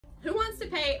Who wants to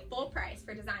pay full price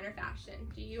for designer fashion?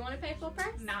 Do you want to pay full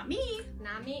price? Not me.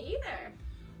 Not me either.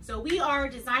 So we are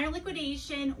designer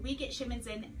liquidation. We get shipments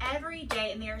in every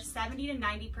day and they are 70 to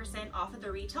 90% off of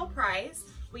the retail price.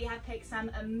 We have picked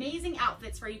some amazing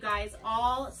outfits for you guys,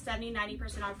 all 70,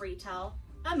 90% off retail.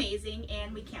 Amazing,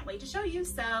 and we can't wait to show you,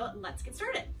 so let's get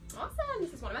started. Awesome,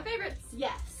 this is one of my favorites.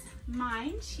 Yes,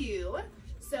 mine too.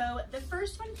 So the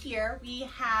first one here, we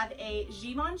have a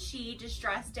Givenchy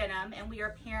distressed denim, and we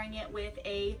are pairing it with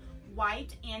a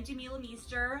white Andy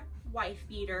Milameister wife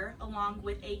beater along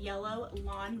with a yellow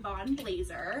Lanvin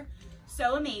blazer.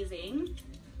 So amazing.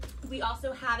 We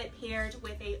also have it paired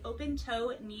with a open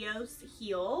toe Neos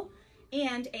heel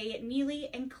and a Neely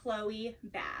and Chloe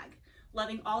bag.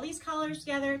 Loving all these colors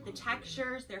together, the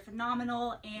textures, they're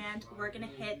phenomenal, and we're gonna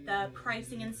hit the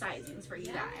pricing and sizings for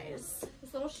you guys.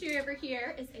 This little shoe over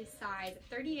here is a size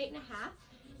 38.5.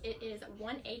 It is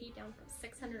 $180 down from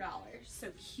 $600.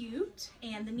 So cute.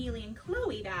 And the Neely and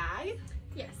Chloe bag.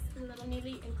 Yes, the little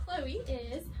Neely and Chloe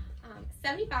is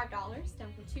 $75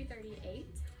 down from $238.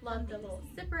 Love the little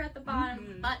zipper at the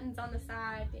bottom, buttons on the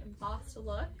side, the embossed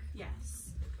look.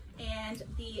 Yes. And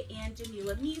the Andy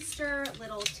Milameister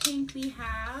little tank we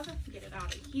have. Get it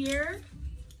out of here.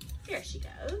 There she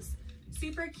goes.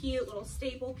 Super cute little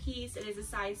staple piece. It is a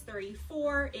size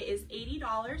 34. It is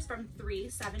 $80 from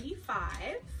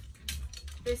 $375.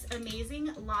 This amazing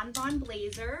Lanvin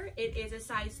blazer. It is a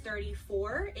size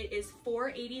 34. It is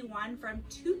 $481 from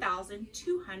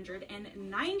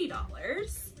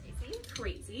 $2,290.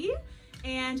 Crazy.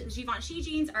 And Givenchy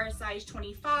jeans are a size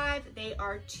 25. They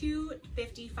are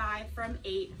 $255 from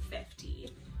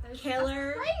 $850.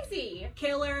 Killer. Crazy.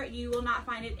 Killer. You will not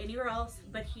find it anywhere else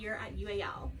but here at UAL.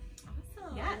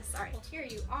 Awesome. Yes. All right. Well, here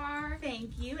you are.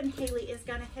 Thank you. And Haley is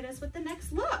gonna hit us with the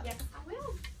next look. Yes, I will.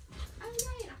 All right. I'll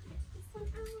get this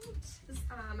one out. This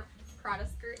Prada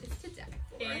skirt is to die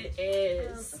for. It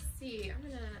is. Let's see. I'm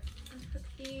gonna unhook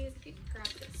these. If you could grab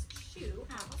this shoe.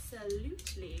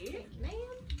 Absolutely. Thank you,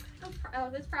 ma'am. Oh,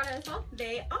 this Prada as well?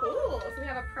 They are. Cool. So we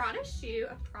have a Prada shoe,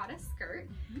 a Prada skirt,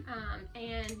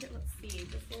 and let's see,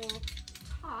 this little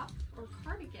top or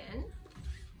cardigan.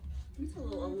 It's a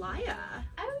little Alaya.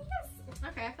 Oh, yes.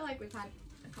 Okay, I feel like we've had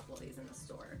a couple of these in the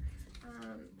store.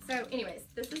 So anyways,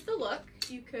 this is the look.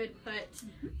 You could put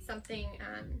something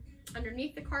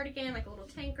underneath the cardigan, like a little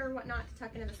tank or whatnot to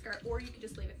tuck into the skirt, or you could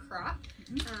just leave it cropped.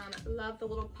 Love the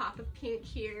little pop of pink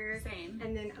here. Same.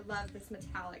 And then I love this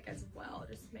metallic as well.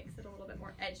 It just makes it a little bit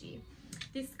more edgy.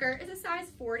 The skirt is a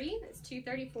size 40. It's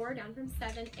 $234 down from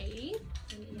 $780.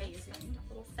 Amazing.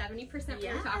 A little 70% we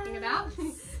were talking about.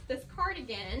 This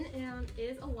cardigan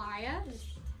is Alaya.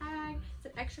 There's the tag.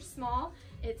 It's an extra small.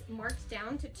 It's marked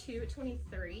down to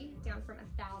 $223, down from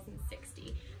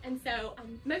 $1,060. And so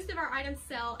most of our items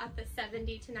sell at the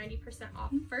 70 to 90%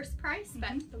 off first price,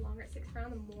 but the longer it sticks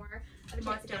around, the more of a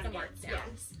chance it gets marked down.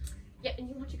 Yes. Yeah, and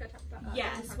you want to go talk about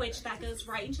yes, which that goes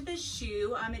right into the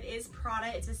shoe. It is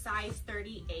Prada. It's a size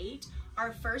 38.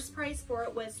 Our first price for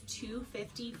it was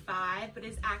 $255, but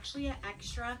it's actually an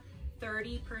extra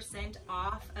 30%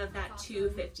 off of that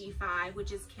 $255,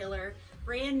 which is killer.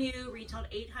 Brand new, retailed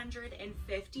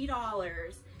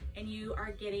 $850, and you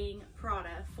are getting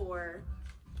Prada for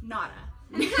nada.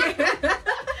 You did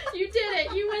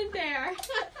it. You went there.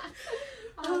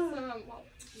 Awesome. Well,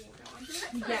 we'll go on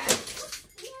to the next one. Yes.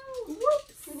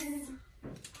 Whoops.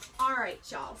 All right,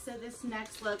 y'all. So this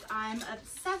next look, I'm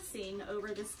obsessing over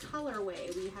this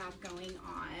colorway we have going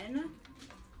on.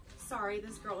 Sorry,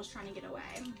 this girl is trying to get away.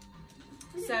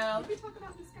 Did we talk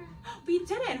about this guy? We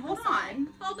didn't. Hold on.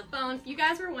 Hold the phone. You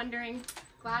guys were wondering.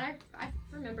 Glad I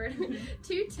remembered.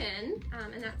 210,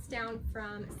 and that's down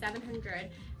from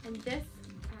 700. And this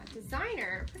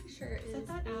designer, I'm pretty sure is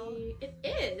that Al? It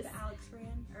is. The Alex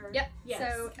brand? Or, yep. Yes.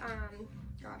 So,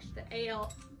 gosh, the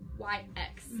ALYX.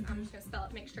 I'm just gonna spell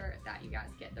it. Make sure that you guys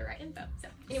get the right info. So,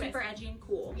 anyways. Super edgy and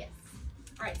cool. Yes.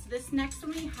 All right. So this next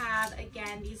one we have,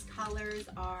 again, these colors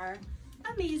are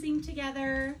amazing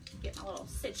together. Getting a little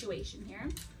situation here.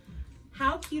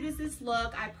 How cute is this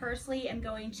look? I personally am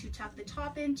going to tuck the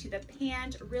top into the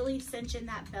pant, really cinch in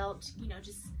that belt, you know,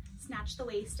 just snatch the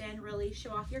waist in, really show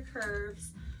off your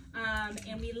curves.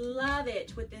 And we love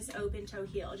it with this open toe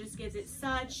heel. It just gives it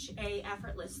such a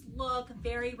effortless look,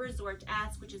 very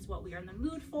resort-esque, which is what we are in the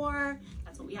mood for.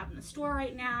 That's what we have in the store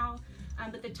right now.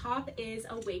 But the top is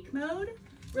awake mode.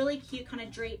 Really cute, kind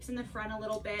of drapes in the front a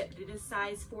little bit. It is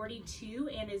size 42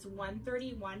 and is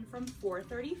 $131 from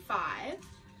 $435.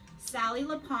 Sally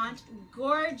LaPont,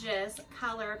 gorgeous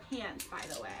color pants, by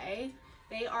the way.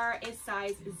 They are a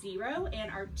size 0 and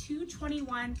are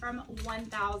 $221 from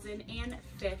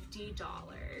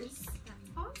 $1,050.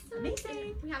 That's Awesome.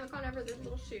 Amazing. We haven't gone over this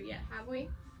little shoe yet, have we?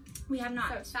 We have not.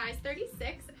 So size 36.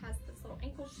 It has this little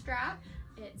ankle strap.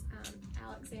 It's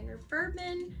Alexander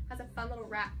Bergman. Has a fun little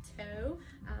wrap toe.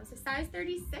 So size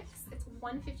 36. It's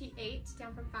 $158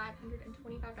 down from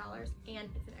 $525, and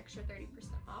it's an extra 30%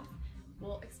 off.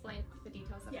 We'll explain the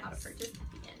details of how to purchase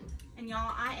at the end. And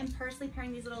y'all, I am personally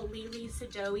pairing these little Lily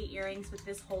Sadoe earrings with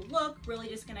this whole look. Really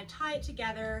just gonna tie it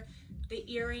together. The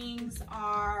earrings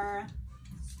are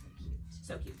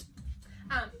so cute.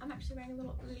 I'm actually wearing a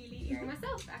little Lily earring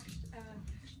myself.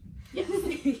 Yes.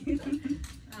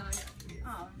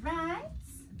 All right,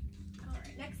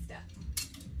 next up.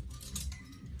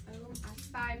 I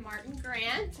spy Martin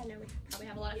Grant. I know we probably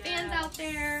have a lot of fans out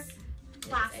there.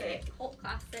 Classic. Cult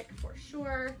classic for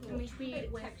sure. And we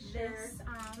tweed with this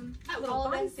little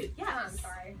all of this. bodysuit. Yes. I'm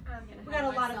sorry. We got a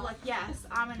lot of luck. Yes.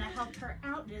 I'm gonna help her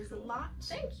out. It is a lot.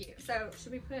 Thank you. So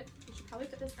we should probably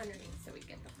put this underneath so we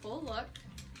get the full look.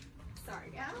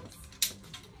 Sorry, guys.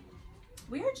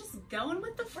 We're just going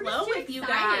with the flow with you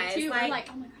guys. Too. We're like,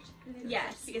 oh my gosh.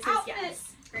 Yes.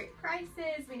 Yes. Great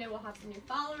prices. We know we'll have some new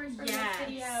followers from this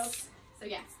video. So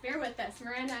yes, bear with us.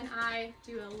 Miranda and I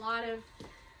do a lot of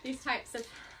these types of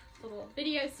little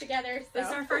videos together. So. This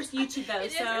is our first YouTube though,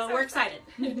 so we're excited.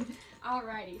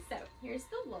 Alrighty, so here's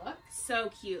the look. So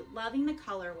cute. Loving the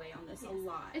colorway on this a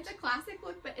lot. It's a classic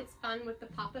look, but it's fun with the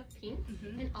pop of pink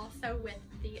and also with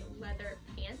the leather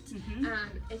pant.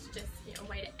 It's just a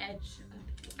way to edge up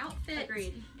the outfit.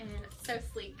 Agreed. And so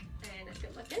sleek and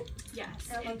good looking. Yes.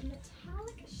 I love the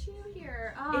metallic shoe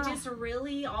here. It just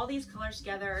really, all these colors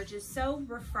together are just so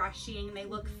refreshing. They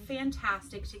look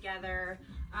fantastic together.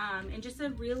 And just a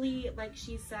really, like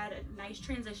she said, a nice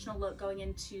transitional look going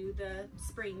into the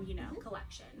spring,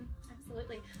 collection.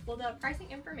 Absolutely. Well, the pricing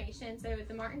information, so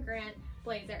the Martin Grant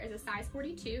blazer is a size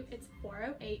 42. It's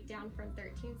 $408 down from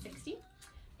 $1360.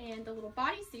 And the little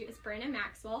bodysuit is Brandon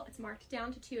Maxwell. It's marked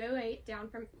down to $208 down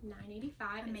from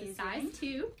 $985. Amazing. It's a size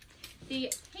 2.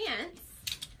 The pants,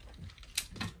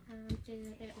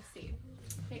 let's see.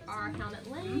 They are Helmut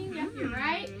length. Yep, you're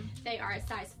right. They are a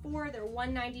size 4. They're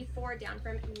 $194 down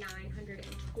from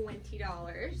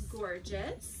 $920.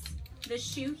 Gorgeous. The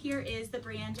shoe here is the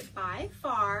brand By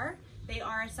Far. They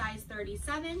are a size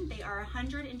 37. They are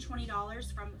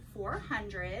 $120 from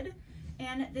 $400.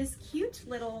 And this cute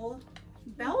little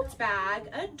belt bag,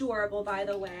 adorable by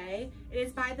the way. It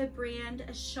is by the brand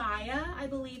Shia, I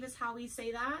believe is how we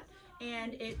say that.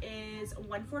 And it is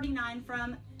 $149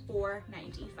 from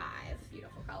 $495.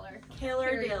 Beautiful color.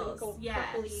 Killer deals.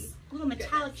 Yes. Little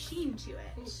metallic sheen to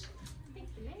it.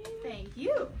 Thank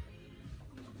you.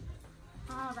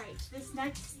 All right, this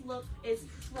next look is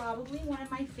probably one of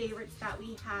my favorites that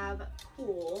we have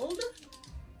pulled.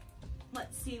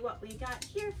 Let's see what we got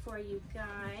here for you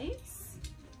guys.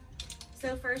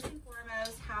 So first and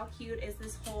foremost, how cute is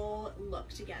this whole look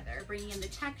together? Bringing in the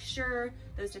texture,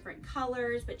 those different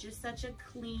colors, but just such a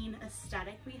clean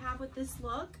aesthetic we have with this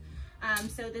look.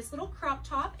 So this little crop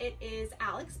top, it is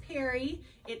Alex Perry.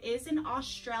 It is an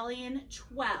Australian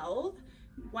 12,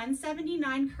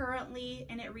 $179 currently,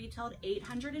 and it retailed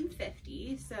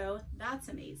 $850, so that's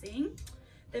amazing.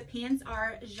 The pants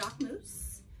are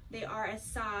Jacquemus. They are a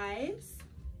size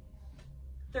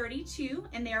 32,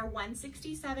 and they are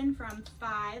 $167 from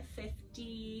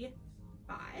 $555.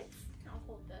 I'll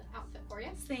hold the outfit for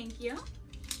you. Thank you.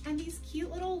 And these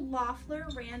cute little Loeffler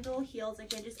Randall heels,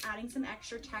 again, just adding some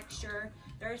extra texture.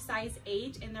 They're a size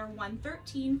 8, and they're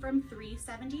 $113 from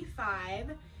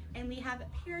 $375. And we have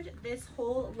paired this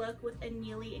whole look with a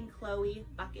Neely and Chloe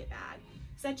bucket bag.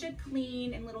 Such a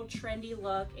clean and little trendy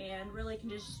look, and really can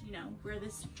just, wear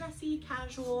this dressy,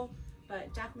 casual,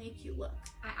 but definitely a cute look.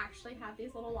 I actually have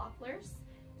these little Loefflers.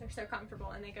 They're so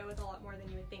comfortable, and they go with a lot more than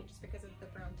you would think just because of the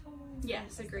brown tone.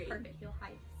 Yes, agreed. Perfect heel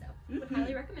height, so would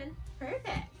highly recommend. Perfect.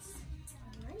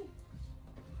 All right.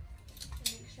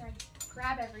 Make sure I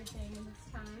grab everything in this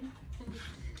time.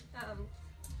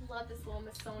 Love this little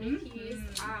Missoni piece.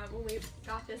 When we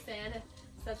got this in, it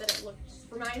said that it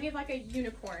reminded me of like a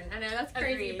unicorn. I know that's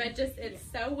crazy, but just it's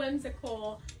so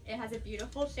whimsical. It has a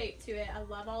beautiful shape to it. I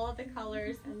love all of the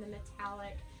colors and the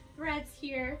metallic threads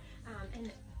here.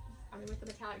 And I mean, with the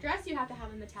metallic dress, you have to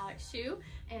have a metallic shoe,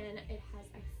 and it has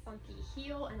a funky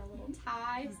heel and a little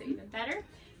tie, so even better.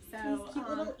 So these cute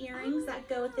little earrings that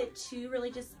go with it too,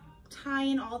 really just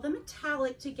tying all the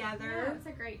metallic together. Yeah, it's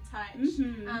a great touch.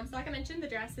 So like I mentioned, the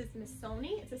dress is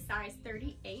Missoni. It's a size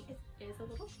 38. It is a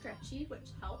little stretchy,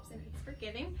 which helps, and it's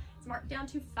forgiving. It's marked down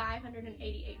to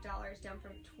 $588, down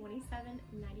from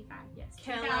 $27.95. Yes,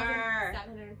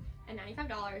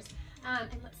 $2,795.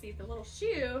 And let's see, the little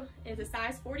shoe is a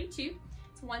size 42.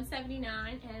 It's It's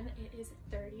 $179 and it is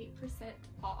 30%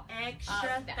 off.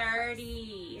 Extra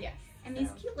 30. Yes. And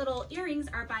these cute little earrings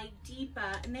are by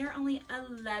Deepa, and they're only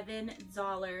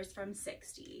 $11 from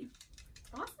 $60.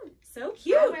 Awesome. So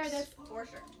cute. I'll wear this for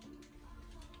sure.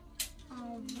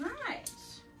 All right.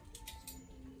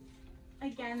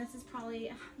 Again, this is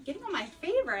probably getting on my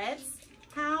favorites.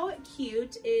 How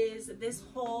cute is this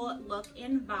whole look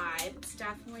and vibe? It's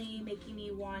definitely making me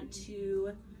want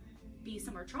to be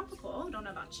somewhere tropical. Don't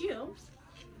know about you.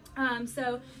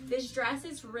 So this dress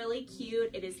is really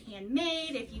cute. It is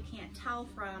handmade, if you can't tell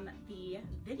from the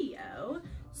video.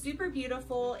 Super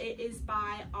beautiful. It is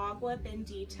by Agua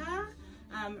Bendita.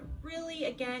 Really,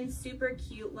 again, super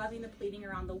cute. Loving the pleating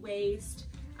around the waist.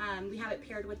 We have it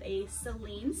paired with a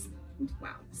Celine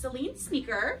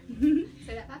sneaker.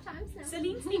 Say that 5 times now.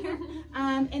 Celine sneaker.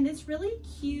 And this really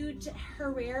cute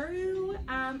Herrero,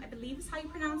 I believe is how you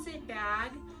pronounce it,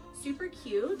 bag. Super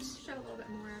cute. Show a little bit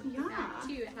more of the bag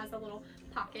too. It has a little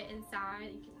pocket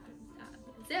inside. You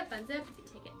can zip, unzip, you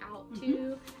can take it out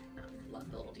too. Love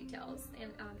the little details.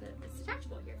 And it's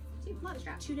detachable here too. Love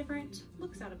 2 different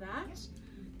looks out of that.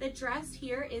 The dress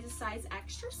here is a size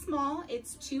extra small.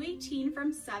 It's $218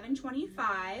 from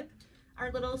 $725.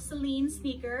 Our little Celine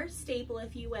sneaker, staple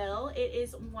if you will, it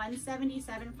is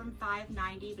 $177 from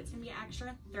 $590, but it's gonna be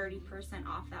extra 30%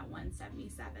 off that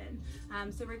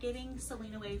 $177. So we're giving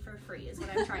Celine away for free is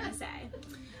what I'm trying to say.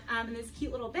 And this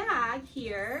cute little bag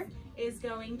here is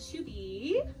going to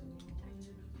be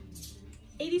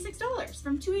 $86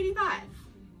 from $285.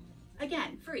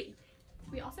 Again, free.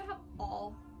 We also have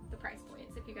all the price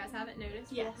points. If you guys haven't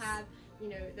noticed, yes. We'll have, you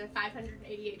know, the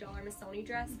 $588 Missoni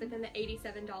dress, but then the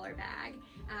 $87 bag.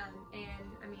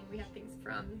 And I mean, we have things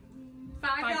from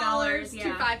 $5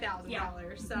 to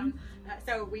 $5,000.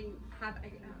 So we have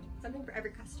something for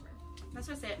every customer. That's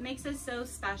what I said. It makes us so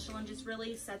special and just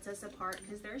really sets us apart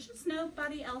because there's just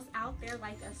nobody else out there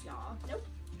like us, y'all. Nope.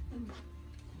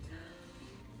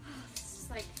 It's just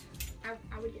like, I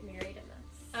would get married in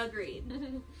this. Agreed.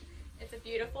 It's a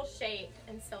beautiful shape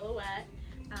and silhouette.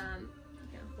 You know,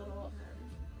 little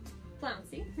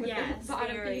flouncy with the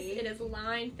bottom piece. It is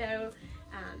lined though.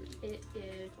 It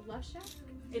is Love Shack.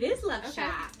 It is Love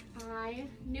Shack. I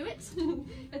knew it.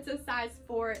 It's a size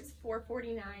 4. It's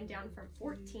 $449 down from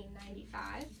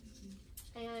 $14.95.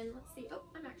 And let's see. Oh,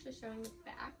 I'm actually showing the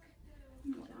back.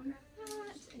 And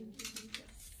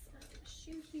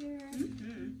shoe here.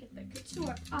 Get the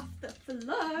couture off the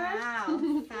floor.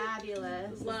 Wow,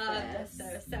 fabulous. Love this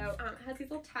though. So it has these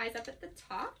little ties up at the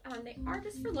top. They are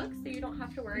just for looks, so you don't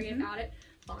have to worry about it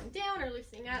falling down or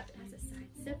loosening up. It has a side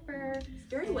zipper. It's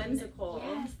very whimsical.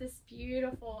 Yes, this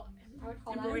beautiful, I would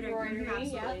call that embroidery.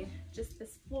 Absolutely. Yep. Just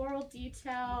this floral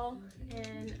detail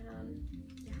and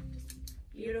yeah, just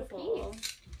beautiful.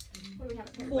 Piece. What do we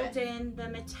have pulled in the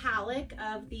metallic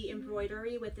of the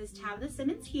embroidery with this Tabitha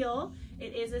Simmons heel.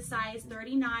 It is a size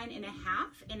 39.5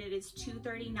 and it is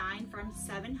 $239 from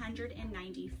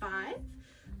 $795.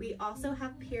 We also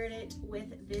have paired it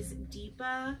with this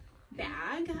Deepa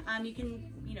bag. You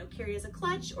can, you know, carry as a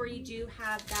clutch, or you do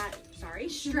have that,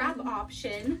 strap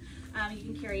option. You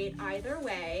can carry it either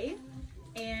way.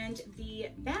 And the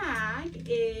bag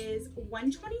is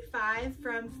 $125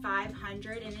 from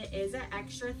 $500, and it is an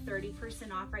extra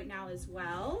 30% off right now as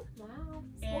well. Wow,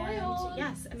 spoiled. And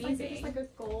yes, amazing. It's like a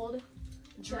gold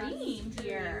dream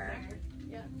here.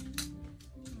 Yeah.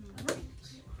 All right.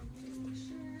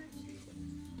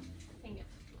 Hang it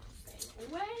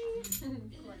away.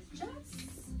 Gorgeous.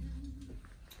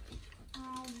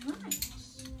 All right.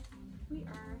 We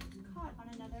are caught on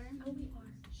another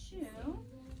shoe.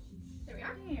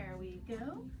 There we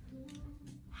go.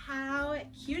 How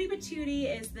cutie patootie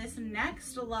is this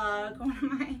next look? One of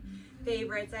my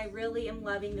favorites. I really am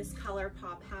loving this color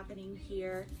pop happening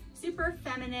here. Super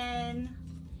feminine.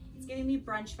 It's giving me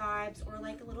brunch vibes or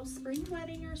like a little spring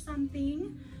wedding or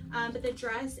something. But the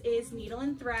dress is needle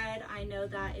and thread. I know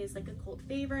that is like a cult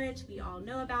favorite. We all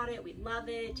know about it. We love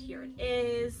it. Here it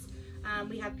is.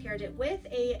 We have paired it with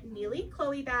a Neely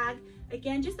Chloe bag.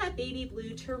 Again, just that baby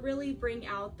blue to really bring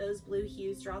out those blue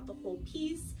hues throughout the whole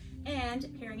piece,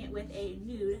 and pairing it with a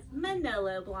nude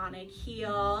Manolo Blahnik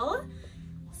heel.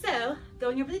 So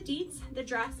going over the deets, the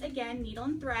dress again, needle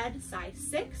and thread, size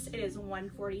 6. It is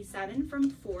 $147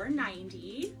 from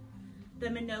 $490. The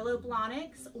Manolo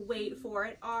Blahniks, wait for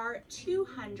it, are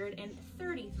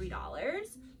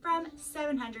 $233 from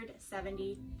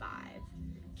 $775.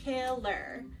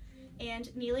 Killer.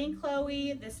 And Neely and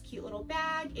Chloe, this cute little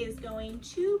bag is going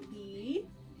to be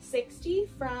 $60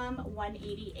 from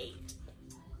 $188.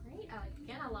 Great.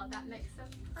 again, I love that mix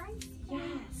of price.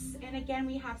 Yes, and again,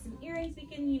 we have some earrings we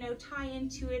can, you know, tie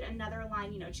into it. Another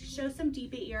line, you know, to show some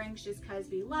deep earrings just because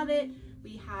we love it.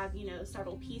 We have, you know,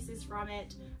 several pieces from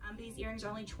it. These earrings are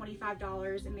only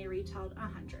 $25 and they retailed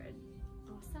 $100.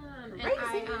 Awesome. Crazy.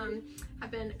 And I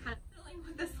have been kind of fiddling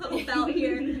with this little belt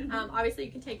here. Obviously,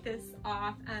 you can take this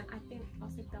off. I think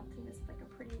also belting this like a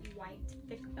pretty white,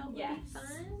 thick belt would be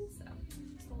fun. So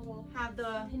just a little have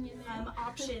the opinion there.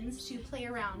 options to play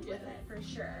around with it for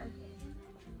sure.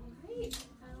 All right.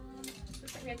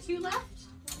 Looks like we have 2 left.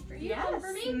 One for you, one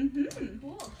for me. Mm-hmm.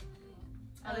 Cool.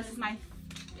 Oh, this is my.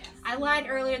 Yes. I lied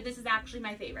earlier. This is actually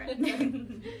my favorite. This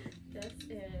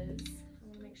is. I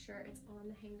want to make sure it's on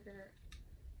the hanger.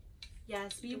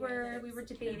 Yes, we were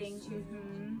debating too.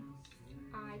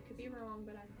 I could be wrong,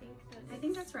 but I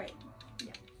think that's right.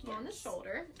 Yeah. On the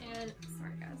shoulder. And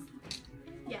sorry, guys.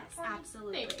 Yes,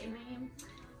 absolutely. Thank you,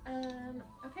 ma'am.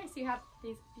 Okay, so you have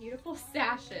these beautiful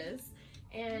sashes,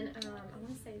 and I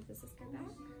want to say, does this go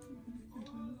back?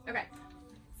 Okay,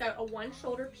 so a 1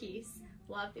 shoulder piece.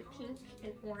 Love the pink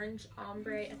and orange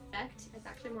ombre effect. It's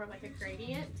actually more like a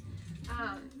gradient.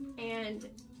 And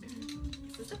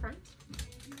this is the front.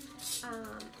 It's a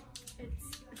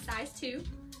size 2,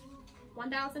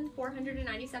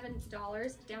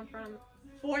 $1,497, down from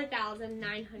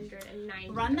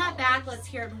 $4,990. Run that back. Let's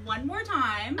hear it one more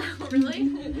time. Really?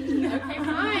 Okay,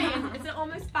 fine. It's an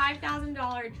almost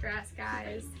 $5,000 dress,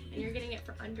 guys, and you're getting it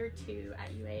for under 2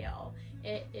 at UAL.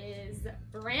 It is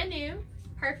brand new,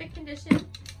 perfect condition,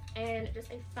 and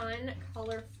just a fun,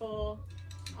 colorful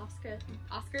Oscar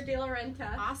de la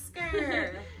Renta.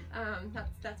 Oscar.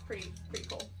 That's pretty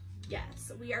cool.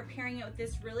 Yes, we are pairing it with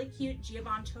this really cute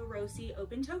Givenchy Rossi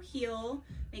open toe heel.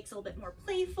 Makes it a little bit more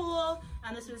playful.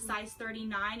 This was size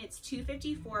 39. It's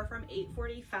 $254 from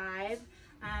 $845.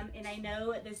 And I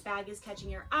know this bag is catching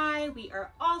your eye. We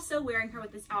are also wearing her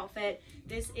with this outfit.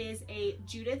 This is a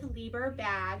Judith Lieber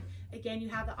bag. Again, you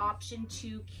have the option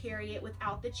to carry it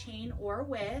without the chain or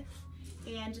with.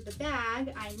 And the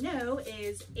bag, I know,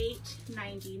 is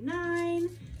 $8.99,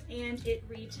 and it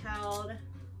retailed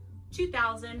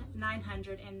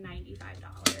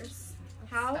 $2,995.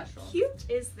 How special. Cute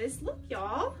is this look,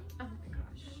 y'all? Oh my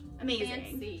gosh. Amazing.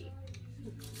 Fancy.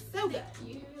 So good.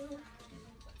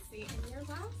 Let's see, in your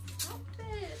last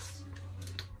outfit.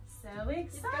 So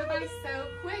It's go by excited. so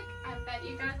quick. I bet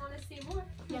you guys want to see more.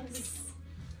 Yes.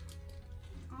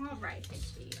 All right.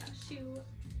 Take the shoe.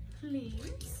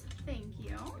 Please. Thank you.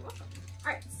 You're welcome.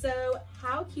 All right, so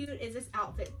how cute is this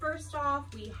outfit? First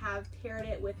off, we have paired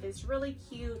it with this really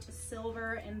cute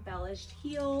silver embellished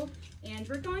heel, and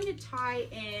we're going to tie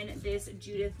in this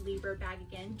Judith Lieber bag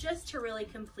again, just to really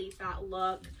complete that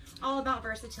look. All about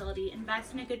versatility.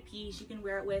 Invest in a good piece. You can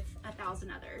wear it with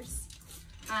 1,000 others.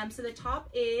 So the top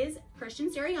is Christian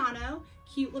Siriano,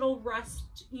 cute little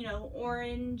rust, you know,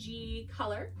 orangey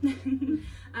color,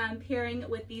 pairing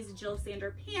with these Jill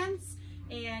Sander pants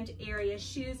and area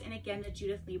shoes, and again the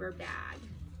Judith Lieber bag.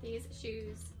 These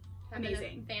shoes have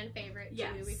Amazing. been a fan favorite too.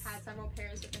 Yes. We've had several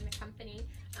pairs within the company.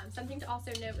 Something to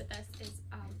also note with us is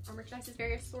our merchandise is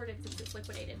very assorted since it's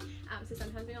liquidated. So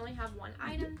sometimes we only have 1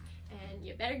 item, and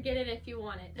you better get it if you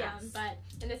want it. Yes. But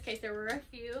in this case, there were a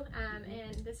few,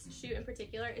 and this shoe in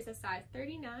particular is a size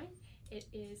 39. It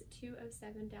is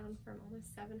 $207, down from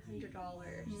almost $700.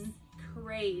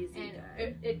 Crazy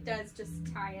And it does just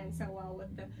tie in so well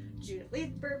with the Judith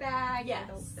Lieber bag, Yes.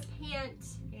 and the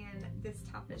pant, and this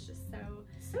top is just so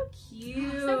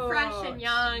cute. so fresh and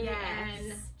young. Yes. And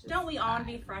just don't we all want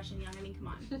to be fresh and young? I mean, come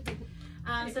on.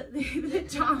 So the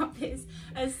top is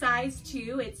a size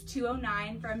 2. It's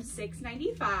 $209 from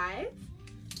 $695.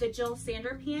 The Jill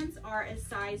Sander pants are a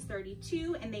size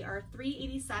 32, and they are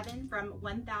 $387 from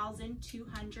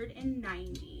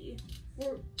 $1,290.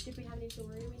 Did we have any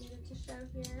jewelry we needed to show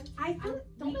here? I don't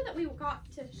know that we got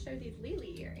to show these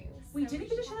Lily earrings. We so didn't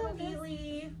get to should show have this.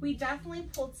 Lily. We definitely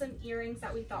pulled some earrings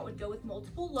that we thought would go with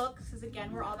multiple looks, because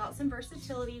again, we're all about some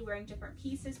versatility, wearing different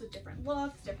pieces with different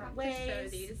looks, different ways. Show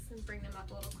these and bring them up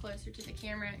a little closer to the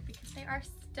camera because they are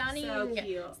stunning. So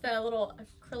cute. It's the little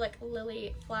acrylic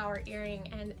lily flower earring,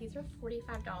 and these are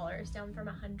 $45, down from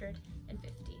 $150.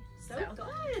 So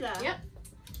good. Yep.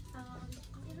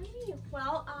 Alrighty.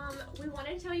 Well, we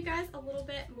wanted to tell you guys a little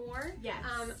bit more.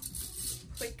 Yes.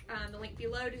 Quick, the link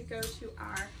below to go to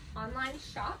our online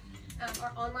shop.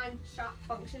 Our online shop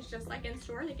functions just like in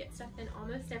store. They get stuff in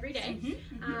almost every day.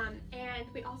 And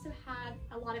we also have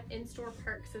a lot of in-store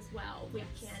perks as well. We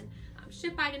can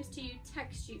ship items to you,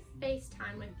 text you,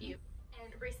 FaceTime with you.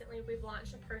 And recently we've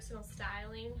launched a personal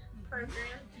styling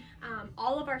program.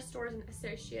 All of our stores and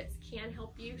associates can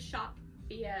help you shop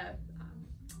via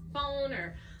phone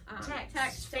or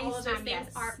text, all of those things.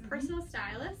 Yes. Our personal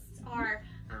stylists are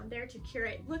there to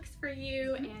curate looks for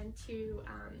you and to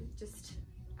just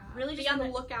really be just on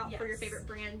the lookout for your yes. favorite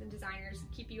brands and designers,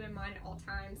 keep you in mind at all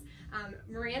times.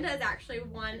 Miranda is actually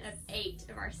one of 8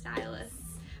 of our stylists.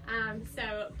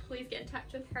 So please get in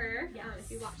touch with her if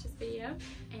you watch this video,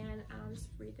 and just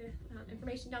read the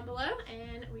information down below,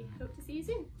 and we hope to see you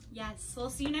soon. Yes, we'll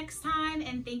see you next time,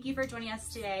 and thank you for joining us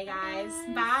today, guys.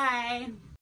 Bye. Bye.